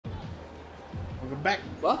Welcome back.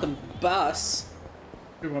 Welcome, bus.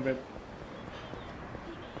 Come on, babe.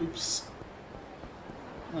 Oops.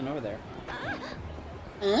 Nothing over there.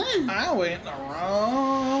 I went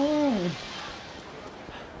wrong.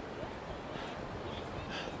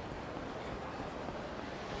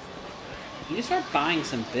 You need to start buying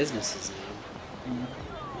some businesses now.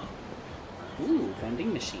 Ooh,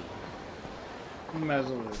 vending machine. Might as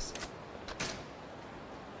well is.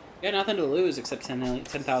 You got nothing to lose except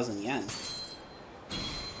 10,000 yen.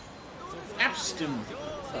 Abstin.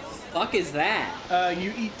 The fuck is that?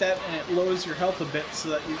 You eat that and it lowers your health a bit so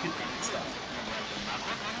that you can eat stuff.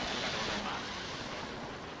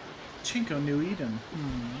 Chinko New Eden.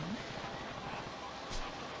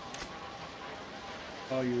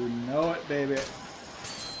 Oh, you know it, baby.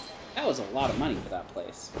 That was a lot of money for that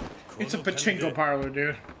place. It's a pachinko parlor,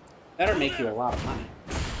 dude. That'll make you a lot of money.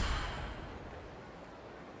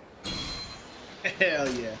 Hell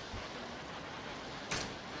yeah.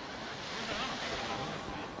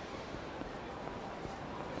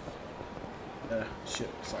 Shit,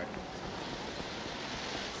 sorry.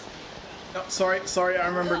 No, sorry, I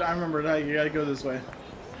remembered, you gotta go this way.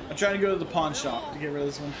 I'm trying to go to the pawn shop to get rid of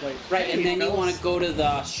this one plate. Right, Hey, and then fellas. you want to go to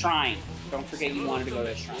the shrine. Don't forget you wanted to go to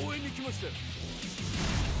the shrine.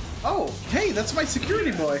 Oh, hey, that's my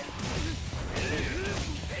security boy.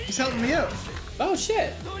 He's helping me out. Oh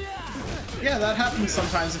shit! Yeah, that happens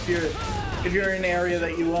sometimes if you're in an area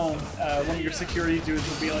that you own. One of your security dudes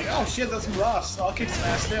will be like, "Oh shit, that's my boss. I'll kick some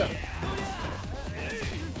ass too."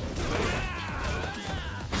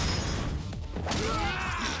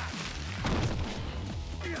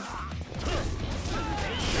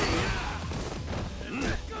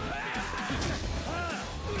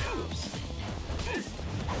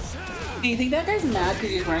 Do you think that guy's mad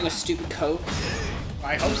because he's wearing a stupid coat?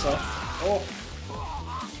 I hope so. Oh,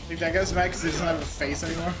 think that guy's mad because he doesn't have a face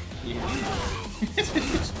anymore. Yeah.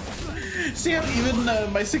 See how even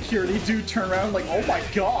my security dude turned around like, oh my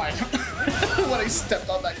god, when I stepped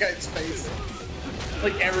on that guy's face.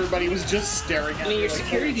 Like everybody was just staring at me. I mean, your like,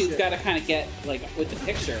 security holy dude's shit. got to kind of get like with the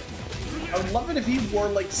picture. I would love it if he wore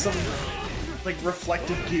like some like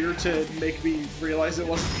reflective gear to make me realize it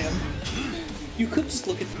wasn't him. You could just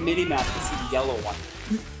look at the mini map and see the yellow one.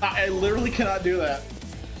 I literally cannot do that.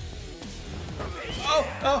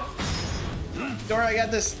 Oh! Dora, I got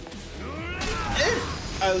this.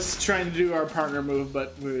 I was trying to do our partner move,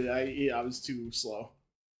 but I was too slow.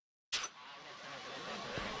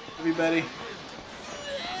 Everybody,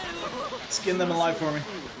 skin them alive for me.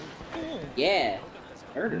 Yeah,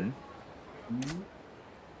 murder.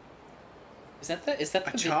 Is that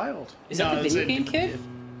the Child? Is that the it's video a game different kid?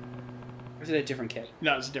 Or is it a different kid?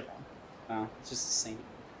 No, it's a different one. Oh, it's just the same.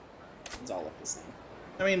 It's all look the same.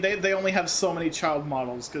 I mean, they only have so many child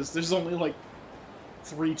models because there's only like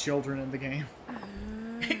 3 children in the game.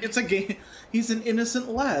 It's a game. He's an innocent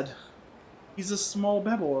lad. He's a small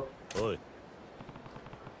babor. Oi.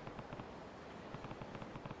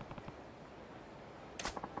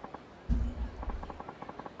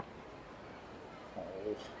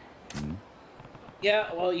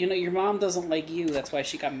 Yeah, well, you know, your mom doesn't like you. That's why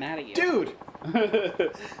she got mad at you. Dude!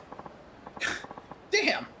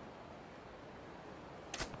 Damn!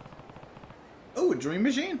 Oh, a dream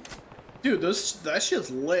machine? Dude, that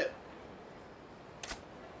shit's lit.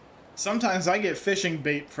 Sometimes I get fishing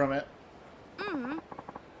bait from it.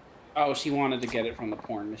 Oh, she wanted to get it from the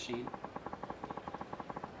porn machine.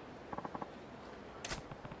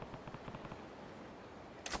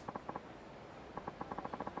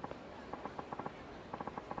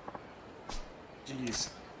 Jeez.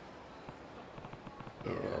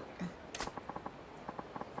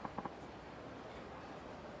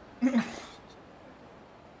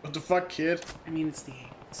 What the fuck, kid? I mean, it's the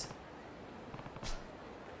 80s.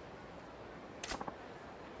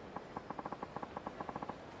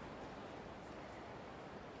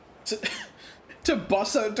 To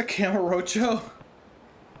bust out the Camarocho?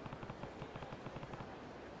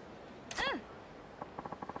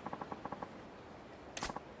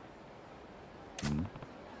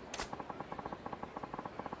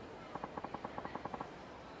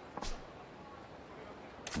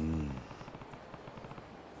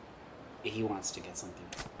 He wants to get something.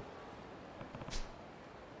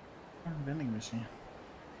 Vending machine.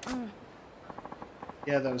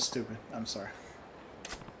 Yeah, that was stupid. I'm sorry.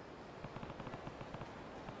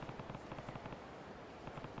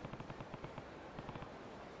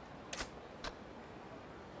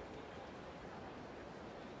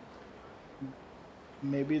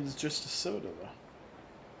 Maybe it's just a soda, though.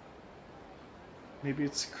 Maybe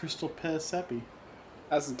it's Crystal Pesepi.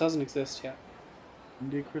 Doesn't exist yet.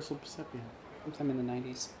 India Crystal Pesepi. Sometime in the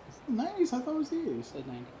 90s. 90s? I thought it was the 80s. The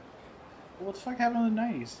 90s. Well, what the fuck happened in the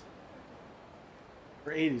 90s?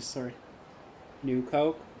 Or 80s, sorry. New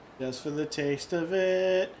Coke. Just for the taste of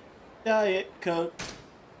it. Diet Coke.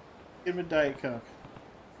 Give me Diet Coke.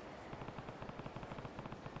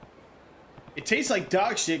 It tastes like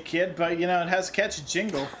dog shit, kid, but you know, it has a catchy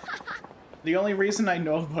jingle. The only reason I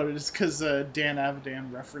know about it is because Dan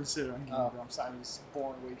Avidan referenced it on Game Grumps. I was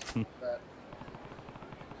born with that.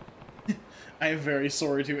 I am very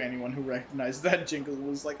sorry to anyone who recognized that jingle and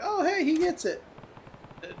was like, oh, hey, he gets it.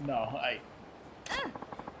 No, I...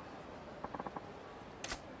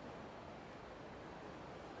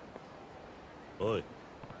 Oi.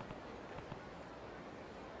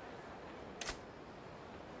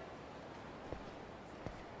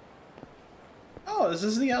 Oh, this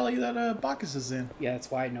is the alley that Bacchus is in. Yeah,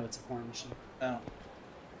 that's why I know it's a porn machine. Oh.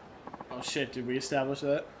 Oh shit, did we establish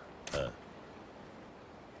that?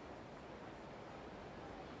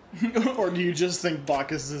 Or do you just think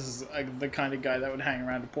Bacchus is the kind of guy that would hang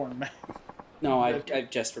around a porn mag? No, I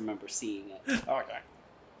just remember seeing it. Okay.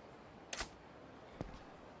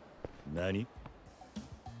 Nani?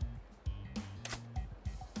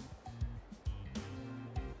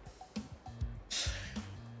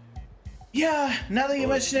 Yeah, now that you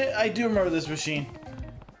mention it, I do remember this machine.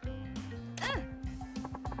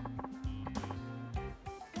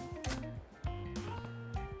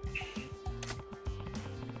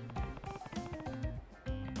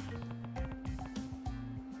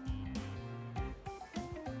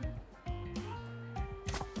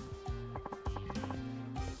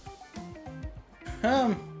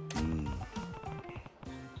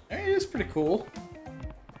 It is pretty cool.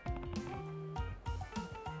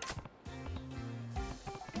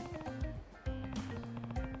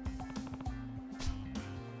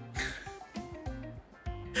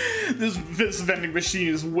 This vending machine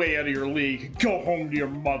is way out of your league. Go home to your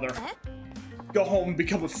mother. Go home and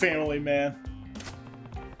become a family man.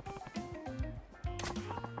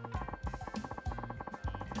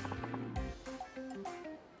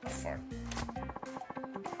 Oh, fuck.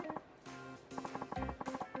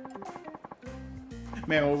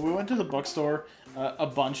 Man, when we went to the bookstore, a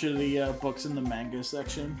bunch of the books in the manga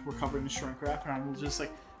section were covered in shrink wrap, and I was just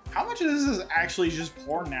like, how much of this is actually just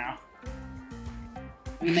porn now?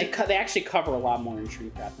 I mean, they actually cover a lot more in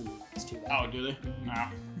shrink wrap than the rest too. Oh, do they? No.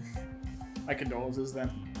 My condolences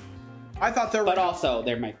then. I thought there were... But also,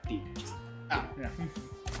 there might be just... Oh, yeah.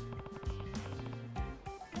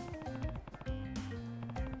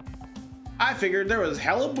 I figured there was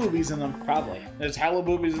hella boobies in them. Probably. There's hella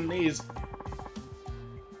boobies in these.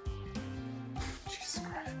 Jesus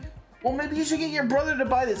Christ. Well, maybe you should get your brother to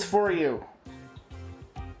buy this for you.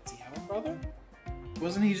 Does he have a brother?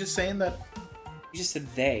 Wasn't he just saying that... You just said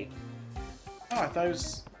they. Oh, I thought it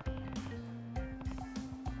was...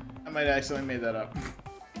 I might have accidentally made that up.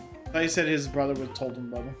 I thought he said his brother was told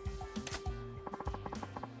him about him.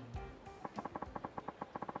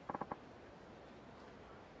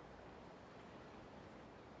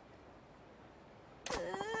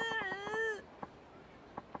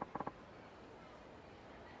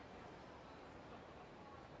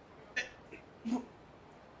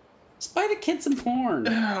 Just buy the kids some porn.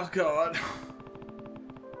 Oh, God.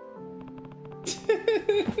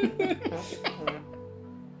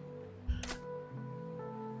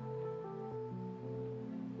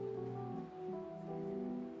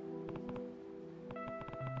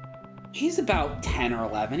 He's about 10 or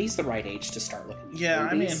 11. He's the right age to start looking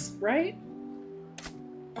at movies, right?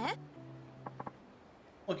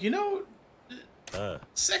 Look, you know,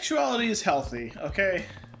 sexuality is healthy, okay?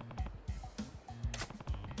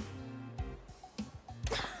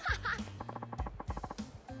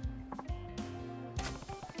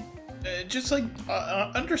 Just like,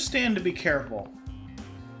 understand to be careful.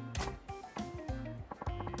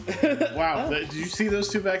 Wow, did you see those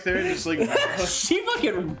two back there? Just like... She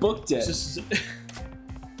fucking booked it. Just...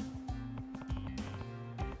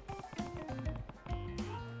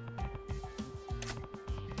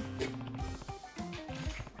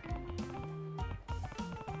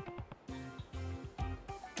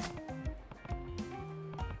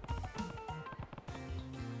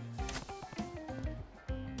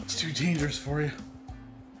 It's too dangerous for you.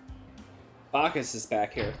 Bacchus is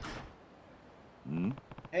back here. Hmm?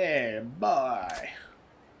 Hey, boy.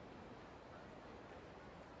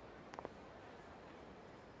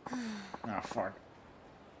 Oh, fuck.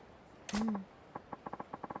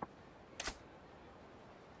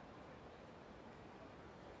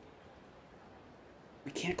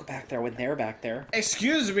 We can't go back there when they're back there.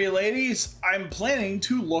 Excuse me, ladies. I'm planning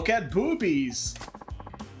to look at boobies.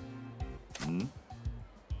 Hmm?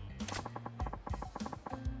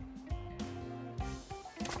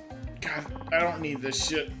 God, I don't need this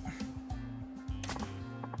shit.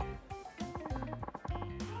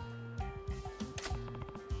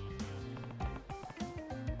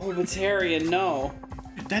 Libertarian, no.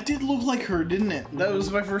 That did look like her, didn't it? That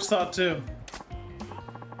was my first thought, too.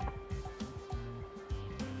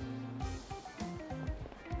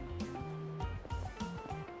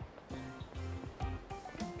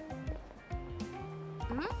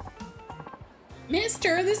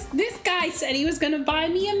 Mister, this guy said he was gonna buy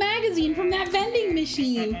me a magazine from that vending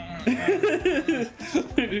machine.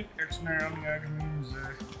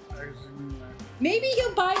 Maybe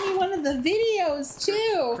he'll buy me one of the videos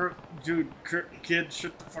too. Dude, kid,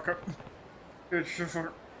 shut the fuck up. Kid, shut the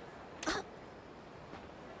fuck up.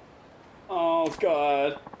 Oh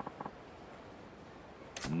god.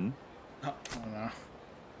 Hmm? Oh, no.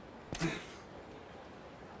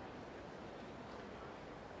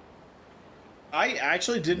 I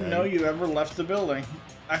actually didn't know you ever left the building.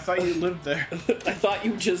 I thought you lived there. I thought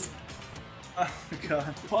you just... Oh,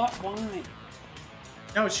 God. What? Why?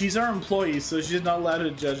 No, she's our employee, so she's not allowed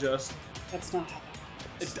to judge us. That's not how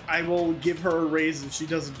that works. I will give her a raise if she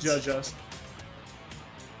doesn't judge us.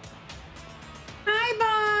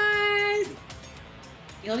 Hi, boys!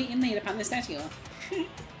 You'll be inlaid upon the statue. Did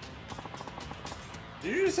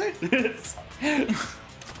you just say?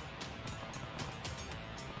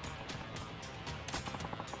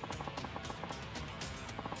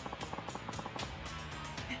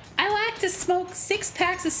 I like to smoke 6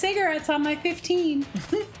 packs of cigarettes on my 15.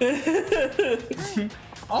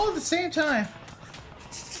 All at the same time.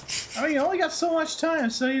 I mean, you only got so much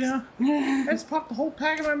time, so you know. I just popped the whole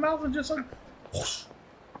pack in my mouth and just like. Whoosh.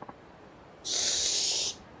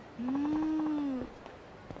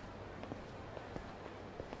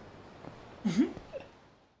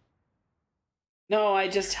 No, I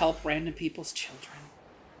just help random people's children.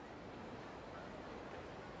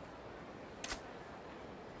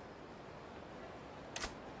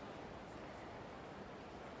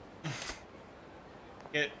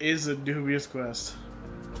 It is a dubious quest.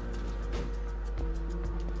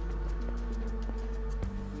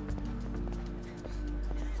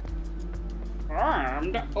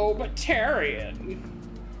 I'm the Obitarian.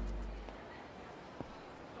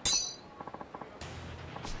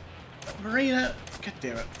 Marina, god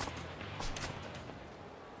damn it.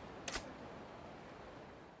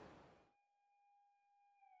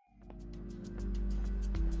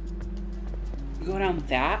 You go down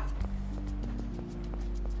that?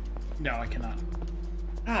 No, I cannot.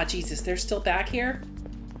 Ah, Jesus, they're still back here?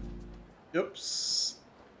 Oops.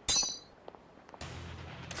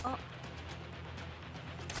 Oh.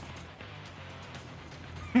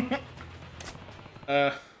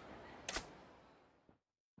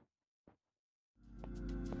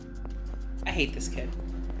 I hate this kid.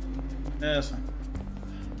 Yeah, that's fine.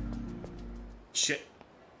 Shit.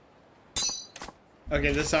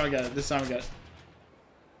 Okay, this time I got it. This time I got it.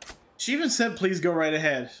 She even said, please go right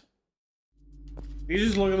ahead. You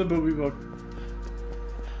just look at the booby book.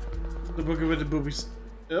 The book with the boobies.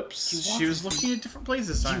 Oops. She was looking at different places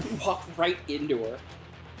this time. You walk right into her.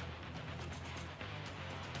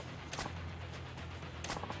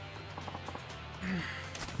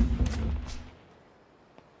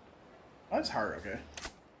 That's hard, okay.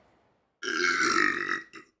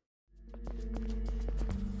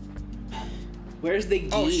 Where's the geek?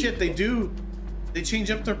 Oh shit, they do. They change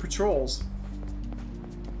up their patrols.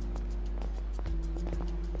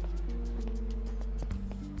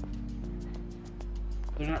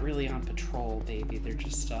 They're not really on patrol, baby. They're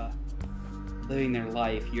just, living their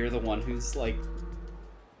life. You're the one who's, like...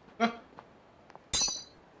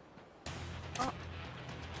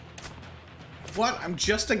 What? I'm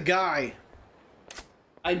just a guy.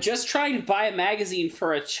 I'm just trying to buy a magazine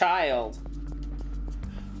for a child.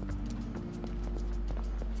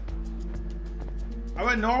 I'm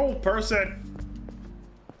a normal person.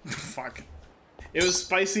 Fuck. It was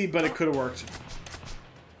spicy, but it could have worked.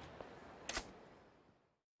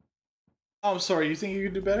 Oh, I'm sorry. You think you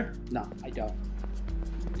could do better? No, I don't.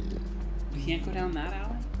 We can't go down that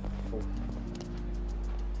alley? Oh.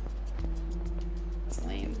 That's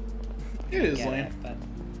lame. It is Get lame. it, but...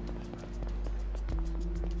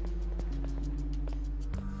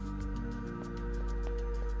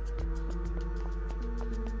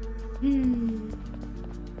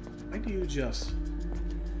 Why do you just?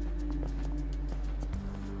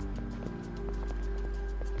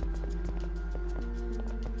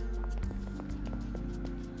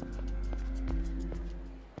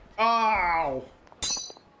 Ow!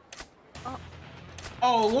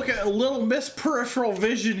 Oh, look at a little Miss Peripheral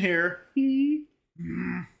Vision here.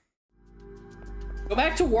 Go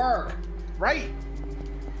back to work. Right.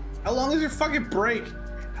 How long is your fucking break?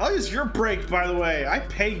 How long is your break, by the way? I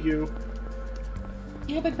pay you.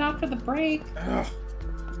 Yeah, but not for the break. Ugh.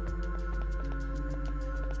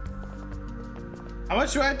 How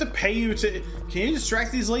much do I have to pay you to... Can you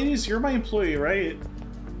distract these ladies? You're my employee, right?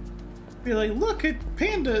 Be like, look at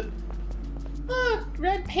Panda. Look,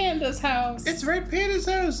 Red Panda's house. It's Red Panda's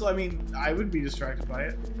house. I mean, I would be distracted by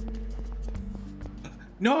it.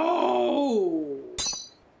 No!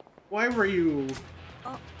 Why were you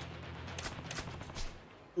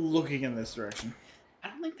looking in this direction? I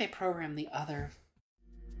don't think they programmed the other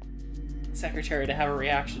secretary to have a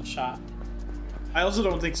reaction shot. I also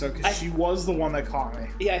don't think so, because she was the one that caught me.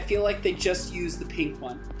 Yeah, I feel like they just used the pink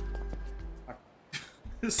one.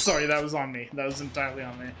 Sorry, that was on me. That was entirely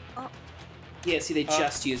on me. Yeah, see, they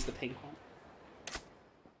just used the pink one.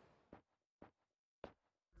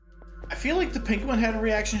 I feel like the pink one had a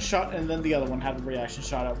reaction shot, and then the other one had a reaction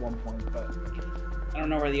shot at one point, but... I don't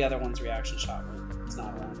know where the other one's reaction shot went. It's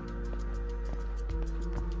not around.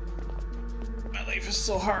 My life is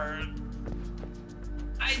so hard.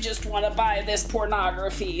 I just want to buy this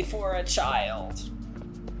pornography for a child.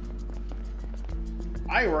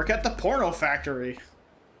 I work at the porno factory.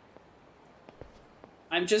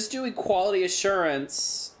 I'm just doing quality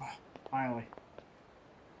assurance. Finally.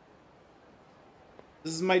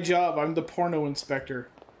 This is my job. I'm the porno inspector.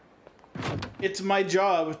 It's my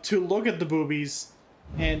job to look at the boobies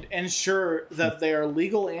and ensure that they are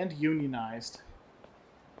legal and unionized.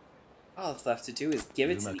 All that's left to do is give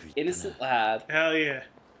it to the innocent lad. Hell yeah.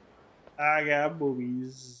 I got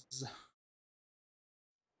boobies.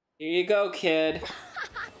 Here you go, kid.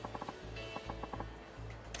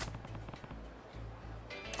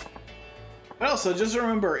 But also, just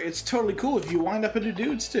remember, it's totally cool if you wind up into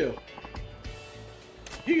dudes, too.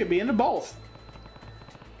 You could be into both.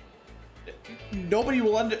 Nobody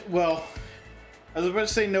will well, I was about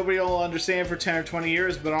to say nobody will understand for 10 or 20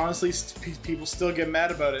 years, but honestly, people still get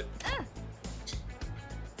mad about it.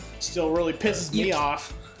 Still really pisses me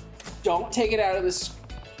off. Don't take it out of this.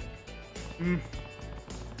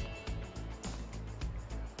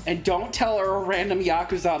 And don't tell her a random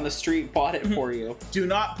Yakuza on the street bought it for you. Do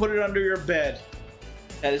not put it under your bed.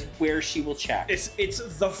 That is where she will check. It's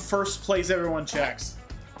the first place everyone checks.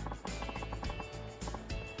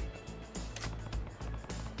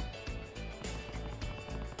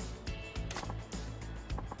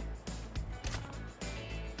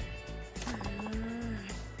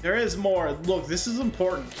 There is more. Look, this is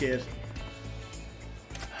important, kid.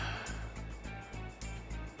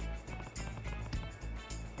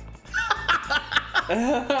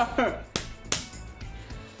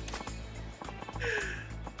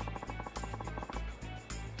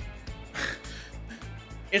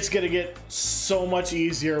 It's gonna get so much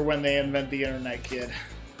easier when they invent the internet, kid.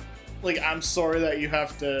 Like, I'm sorry that you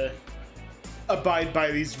have to abide by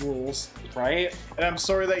these rules. Right? And I'm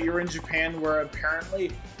sorry that you're in Japan where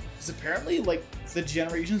apparently like the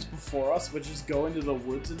generations before us would just go into the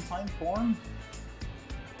woods and find porn.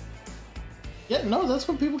 Yeah, no, that's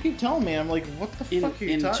what people keep telling me. I'm like, what the fuck are you talking?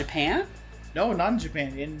 In Japan? No, not in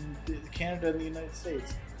Japan. In Canada and the United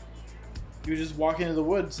States. You would just walk into the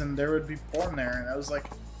woods and there would be porn there, and I was like,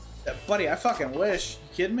 buddy, I fucking wish.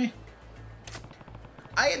 You kidding me?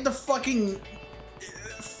 I had to fucking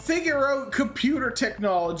figure out computer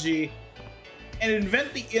technology and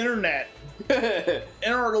invent the internet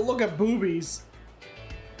in order to look at boobies,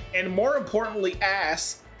 and more importantly,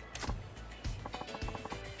 ass.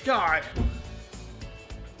 God.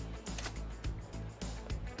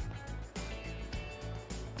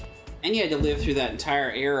 And you had to live through that entire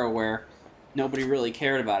era where nobody really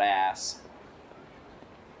cared about ass.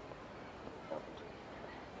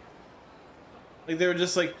 Like, they were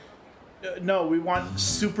just like, no, we want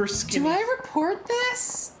super skinny. Do I report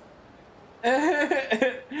this?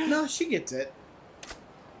 No, she gets it.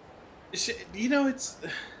 You know, it's...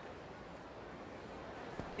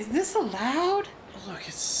 Is this allowed? Look,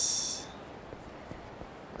 it's...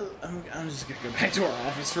 I'm just gonna go back to our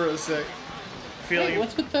office for a sec. Hey,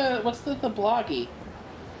 what's with the bloggy?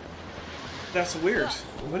 That's weird.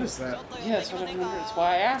 What is that? Yeah, that's what I remember. That's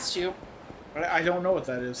why I asked you. I don't know what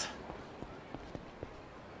that is.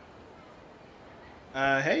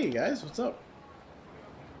 Hey guys, what's up?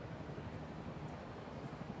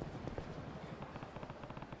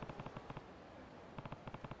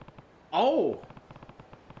 Oh!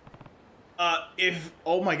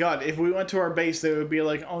 Oh my god, if we went to our base, they would be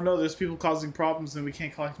like, oh no, there's people causing problems and we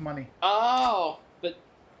can't collect money. Oh, but...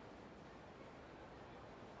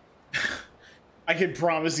 I can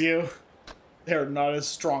promise you, they're not as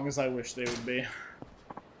strong as I wish they would be.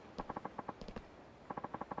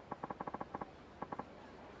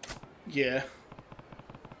 Yeah.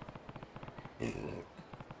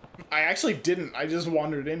 I actually didn't. I just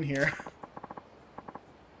wandered in here.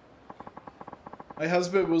 My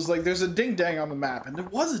husband was like, there's a ding-dang on the map. And there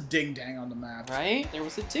was a ding-dang on the map. Right? There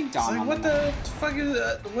was a ding-dong Like, on what the map. the fuck is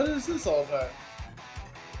that? What is this all about?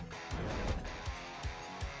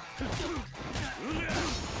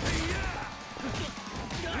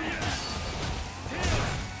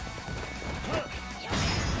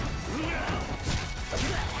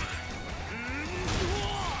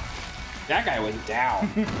 That guy went down.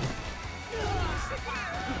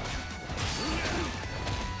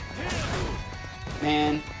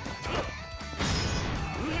 Man.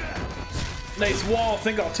 Nice wall.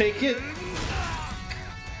 Think I'll take it.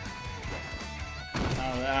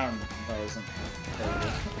 That wasn't.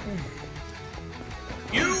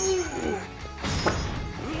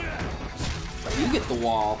 You get the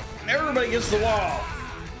wall. Everybody gets the wall.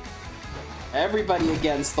 Everybody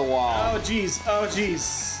against the wall. Oh jeez. Oh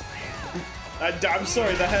jeez. I'm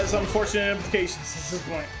sorry. That has unfortunate implications at this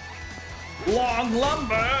point. Long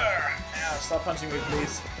lumber. Ow, stop punching me,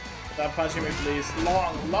 please. Stop punching me, please.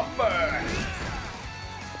 Long lumber.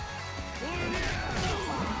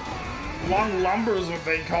 Long lumber is what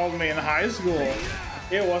they called me in high school.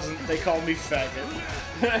 It wasn't. They called me faggot.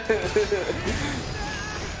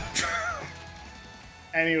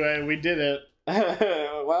 Anyway, we did it.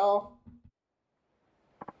 Well.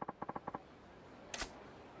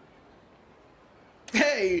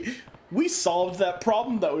 Hey, we solved that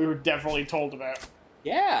problem that we were definitely told about.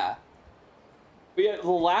 Yeah. The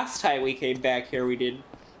last time we came back here, we did and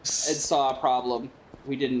saw a problem.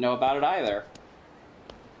 We didn't know about it either.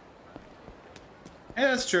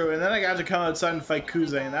 Yeah, that's true. And then I got to come outside and fight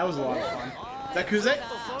Kuze, and that was a lot of fun. Is that Kuze?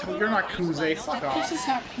 Oh, you're not Kuze. Fuck off. This is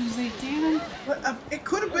not Kuze, damn it. It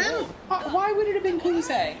could have been. Why would it have been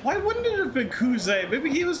Kuze? Why wouldn't it have been Kuze? Maybe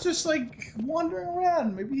he was just like wandering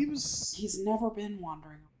around. Maybe he was. He's never been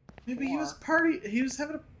wandering. Maybe he was He was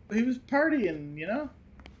having a. He was partying, you know.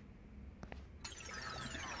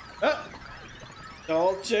 Oh,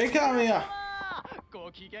 Dolce Kamiya.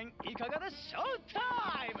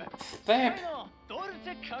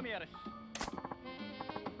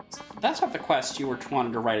 That's not the quest you were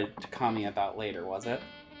wanted to write to Kami about later, was it?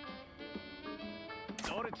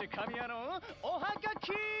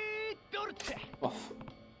 Oof.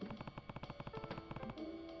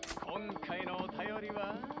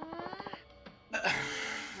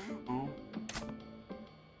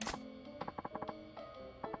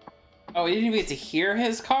 Oh, we didn't even get to hear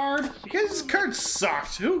his card? Because his card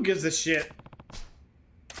sucked. Who gives a shit?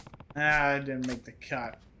 Ah, I didn't make the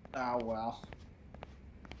cut. Oh well.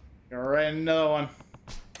 Gotta write another one.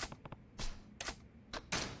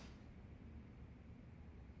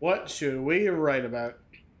 What should we write about?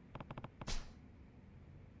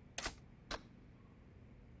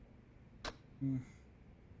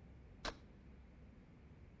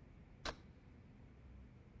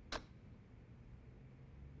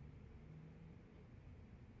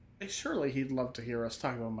 Surely he'd love to hear us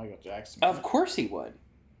talk about Michael Jackson. Of course he would.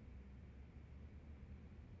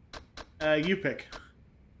 You pick.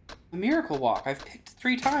 The Miracle Walk. I've picked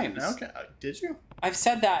 3 times. Okay, did you? I've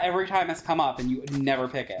said that every time it's come up, and you never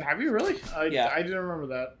pick it. Have you really? Yeah. I didn't remember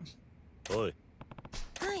that. Oi.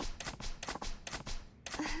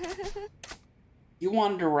 You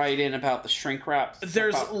wanted to write in about the shrink wrap.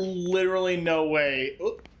 There's literally no way.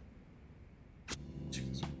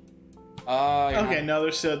 Okay, no,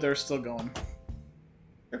 they're still going.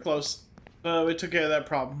 They're close. We took care of that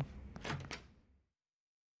problem.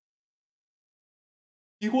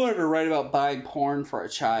 You wanted to write about buying porn for a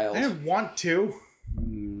child. I didn't want to.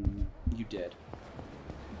 You did.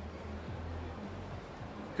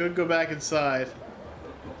 Could go back inside.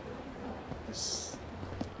 I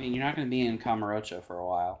mean, you're not going to be in Kamurocho for a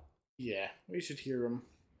while. Yeah, we should hear him.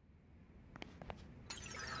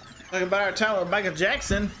 Talking about our town with Michael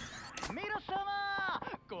Jackson.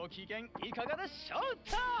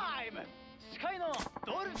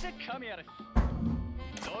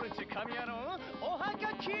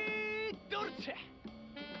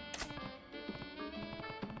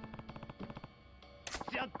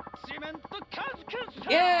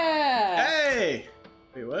 Yeah! Hey!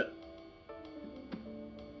 Wait, what?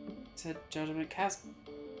 It said Judgment Chasm.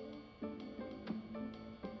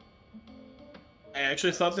 I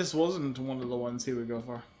actually thought this wasn't one of the ones he would go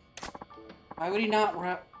for. Why would he not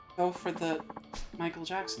go for the Michael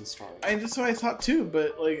Jackson story? That's what I thought too,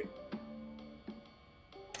 but like...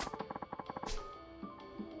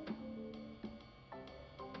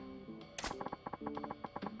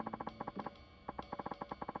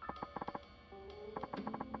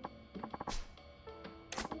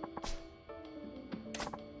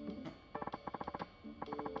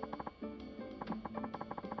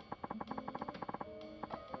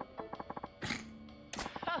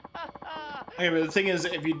 Okay, but the thing is,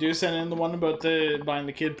 if you do send in the one about buying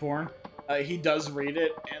the kid porn, he does read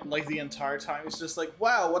it, and like the entire time he's just like,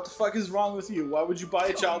 "Wow, what the fuck is wrong with you? Why would you buy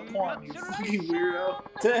a child porn, you fucking weirdo?"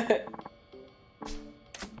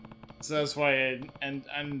 So that's why, and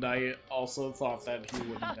I also thought that he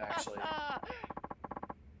wouldn't actually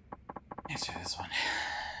answer this one.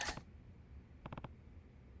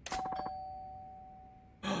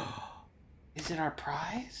 Is it our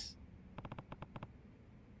prize?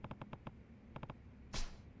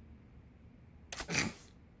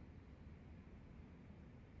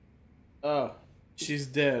 Oh, she's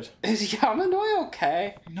dead. Is Yamanoi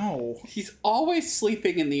okay? No. He's always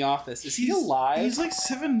sleeping in the office. Is he alive? He's like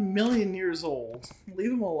 7 million years old.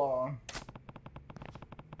 Leave him alone.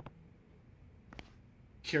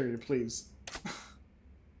 Carrier, please.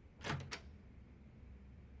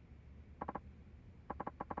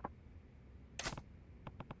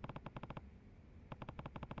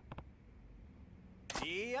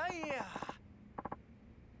 Yeah.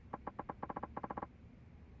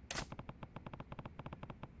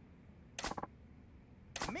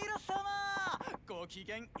 皆様ご機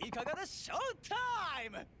嫌いかがでショータイ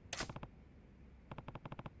ム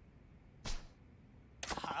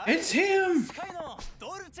It's him! スカイの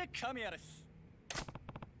ドルチェカミヤです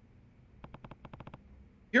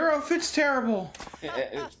Your outfit's terrible.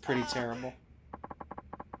 It's pretty terrible.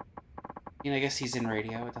 You know, I guess he's in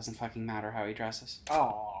radio. It doesn't fucking matter how he dresses.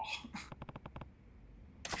 Oh.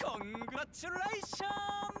 Congratulations!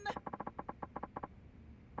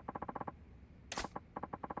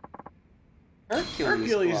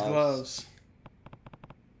 Hercules gloves.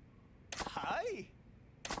 Hi.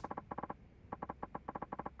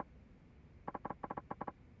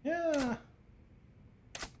 Yeah.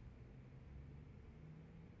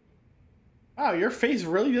 Wow, your face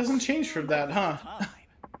really doesn't change from that, huh?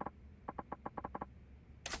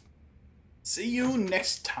 See you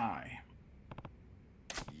next time.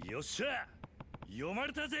 よっしゃ読ま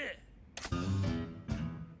れたぜ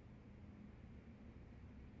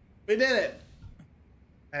We did it.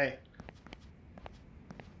 Hey.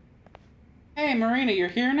 Hey, Marina, you're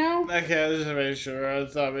here now? Okay, I was just making sure. I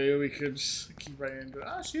thought maybe we could just keep right into it.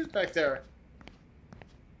 Oh, she's back there.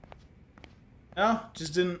 No,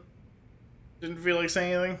 just didn't feel like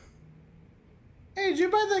saying anything. Hey, did you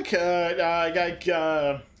buy the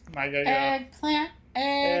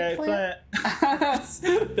Eggplant.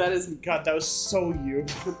 That is... God, that was so you.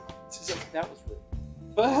 That was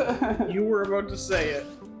rude. You were about to say it.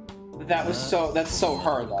 That's so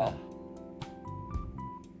her, though.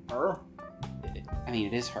 Her? I mean,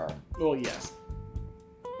 it is her. Well, yes.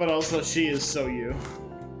 But also, she is so you.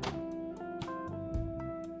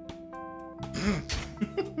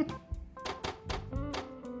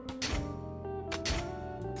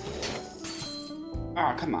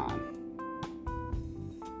 Oh, come on.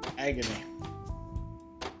 Agony.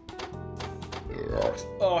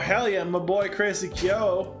 Oh, hell yeah, my boy Crazy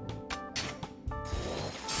Kyo.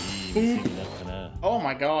 Oh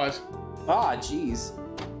my god. Ah, jeez.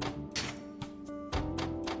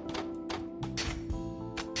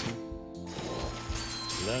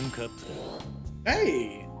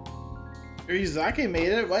 Hey! Yurizaki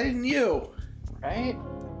made it, why didn't you? Right?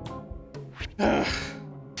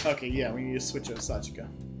 Okay, yeah, we need to switch out Sachika.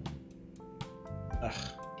 Ugh.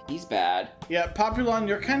 He's bad. Yeah, Populon,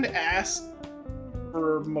 you're kind of ass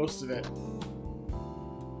for most of it.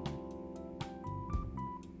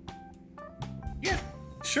 Yeah,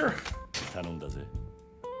 sure. The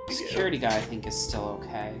security guy, I think, is still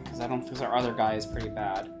okay, because I don't think our other guy is pretty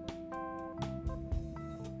bad.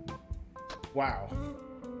 Wow.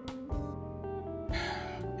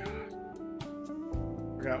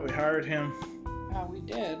 Forgot we hired him. Yeah, we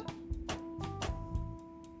did.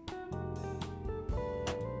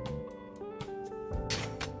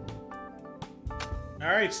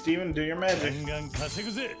 Alright, Steven, do your magic.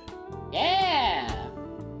 Yeah!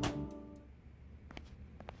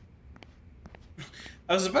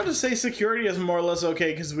 I was about to say security is more or less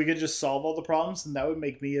okay because we could just solve all the problems and that would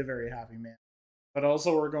make me a very happy man. But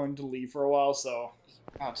also we're going to leave for a while, so...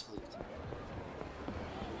 Absolutely.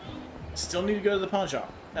 Still need to go to the pawn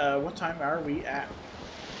shop. What time are we at?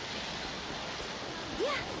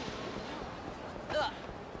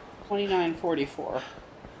 29:44.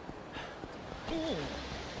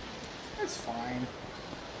 That's fine.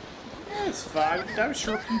 That's fine. I'm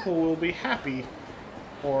sure people will be happy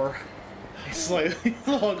for a slightly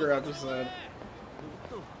longer episode.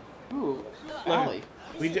 Ooh, Allie.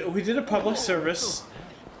 We did a public service.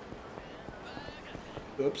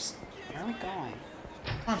 Oops. Where are we going?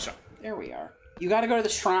 Pawn shop. There we are. You gotta go to the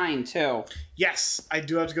shrine, too. Yes, I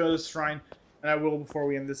do have to go to the shrine. and I will before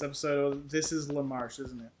we end this episode. This is La Marche,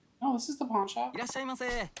 isn't it? No, this is the pawn shop. いらっしゃいませ。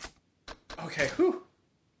 Okay, whew.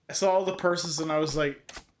 I saw all the purses and I was like,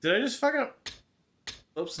 did I just fuck up?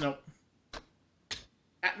 Oops, nope.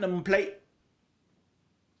 Platinum plate.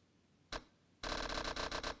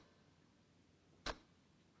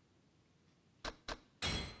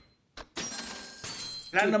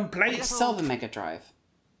 Platinum plate. Sell the Mega Drive.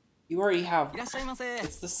 You already have. いらっしゃいませ。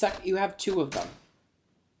 It's the sec. You have 2 of them.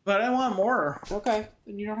 But I want more. Okay,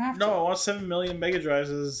 then you don't have to. No, I want 7 million Mega Drives.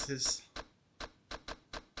 Is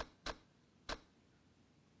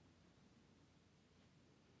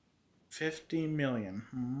 15 million.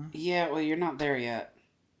 Hmm. Yeah, well, you're not there yet.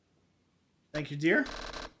 Thank you, dear.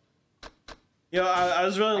 You know, I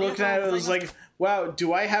was really looking at it. I was like, wow,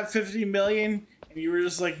 do I have 50 million? And you were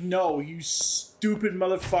just like, no, you stupid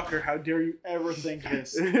motherfucker. How dare you ever think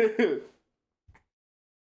this? I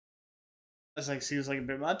was like, seems like a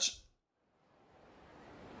bit much.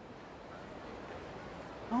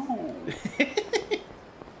 Oh.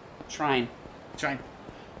 Shrine. Trying.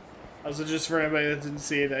 Also, just for anybody that didn't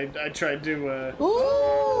see it, I tried to,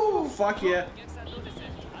 Ooh! fuck yeah.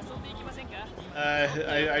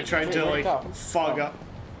 I tried to, like, fog up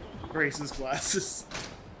Grace's glasses.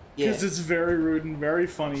 Because it's very rude and very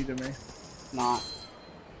funny to me. Not.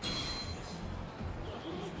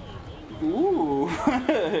 Ooh.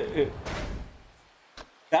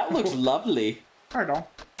 That looks lovely. Pardon.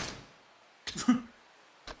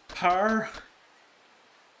 Par.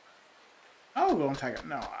 I'll go and take it.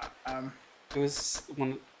 No, It was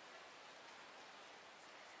one.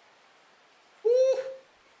 Ooh.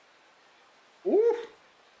 Ooh.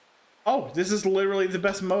 Oh, this is literally the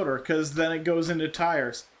best motor, because then it goes into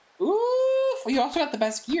tires. Ooh. Well, you also got the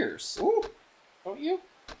best gears. Ooh. Don't you?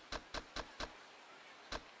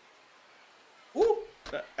 Ooh.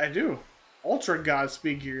 I do. Ultra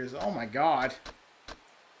Godspeed gears. Oh my god.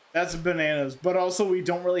 That's bananas. But also, we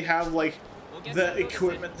don't really have, like, the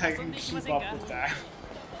equipment that can keep up with that.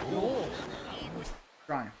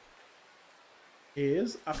 Trying.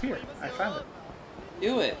 Is up here. I found it.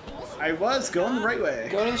 Do it. I was going the right way.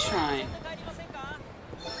 Go to the shrine.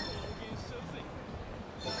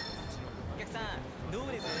 お客さん、ど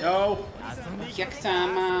うです？ No. 遊んでいきませんか？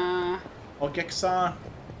 Yakuza. Oh, Geksan.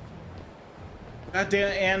 God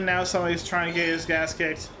damn, and now somebody's trying to get his gas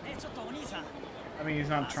kicked. ね、ちょっとお兄さん。 I mean, he's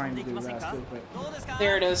not trying to do that, but どうですか？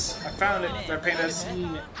 There it is. I found it. They're painted as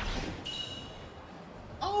seen it.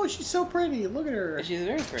 Oh, she's so pretty. Look at her. She's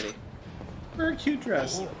very pretty. Very cute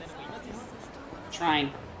dress.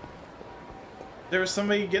 Shrine. There was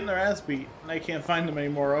somebody getting their ass beat, and I can't find them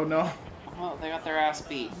anymore. Oh no. Well, they got their ass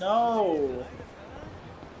beat. No.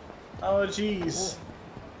 Oh jeez.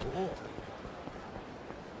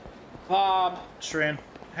 Bob. Shrin.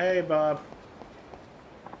 Hey, Bob.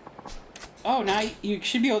 Oh, now you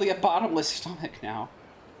should be able to get bottomless stomach now.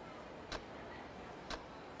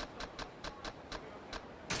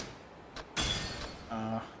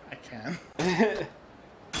 I can.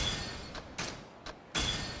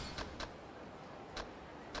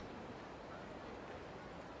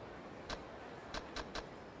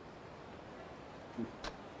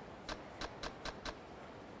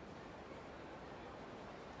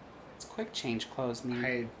 It's quick change clothes mean.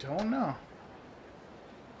 I don't know.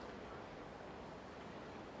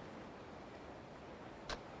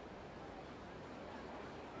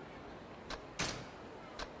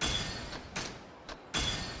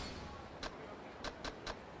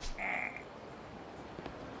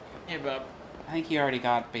 Hey, Bob. I think you already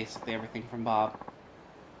got basically everything from Bob.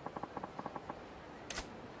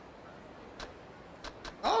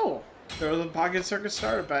 Oh, there was a pocket circuit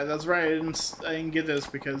starter pack. That's right. I didn't get this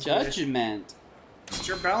because Judgment.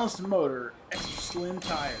 extra balanced motor, extra slim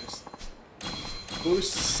tires,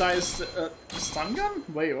 boost size stun gun.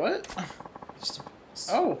 Wait, what?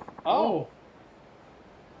 Oh. Oh.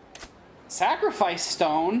 Sacrifice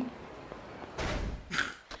stone.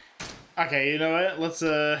 Okay, you know what? Let's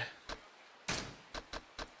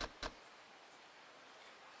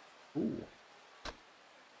Ooh.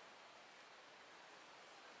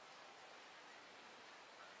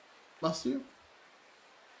 Bless you.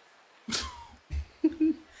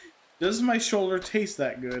 Does my shoulder taste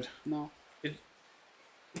that good? No. It...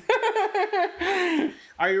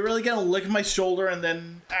 Are you really gonna lick my shoulder and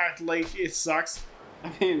then act like it sucks?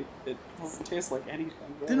 I mean, it doesn't taste like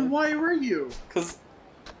anything. Really. Then why were you? Because.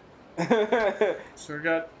 So we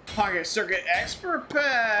got Pocket Circuit Expert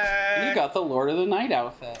Pack! You got the Lord of the Night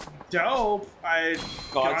outfit. Dope!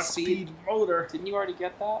 Godspeed Motor. Didn't you already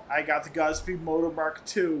get that? I got the Godspeed Motor Mark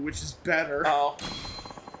II, which is better. Oh.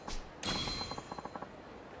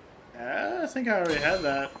 Yeah, I think I already had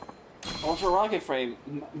that. Ultra rocket frame.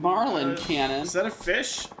 Marlin cannon. Is that a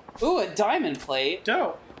fish? Ooh, a diamond plate.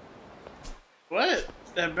 Dope. What?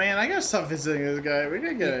 Man, I gotta stop visiting this guy. We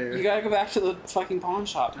gotta get out of here. You gotta go back to the fucking pawn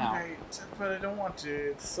shop now. Right, but I don't want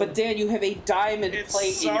to. It's so, But Dan, you have a diamond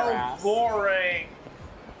plate in your ass. It's so boring.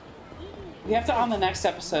 We have to on the next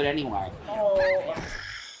episode anyway. Oh.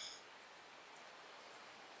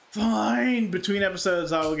 Fine. Between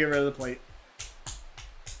episodes, I will get rid of the plate.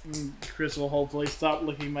 Chris will hopefully stop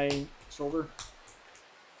licking my shoulder.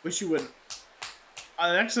 Wish you wouldn't. On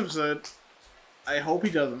the next episode, I hope he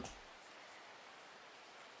doesn't.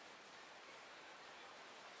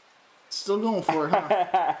 Still going for it,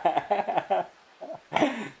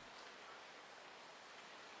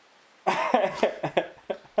 huh?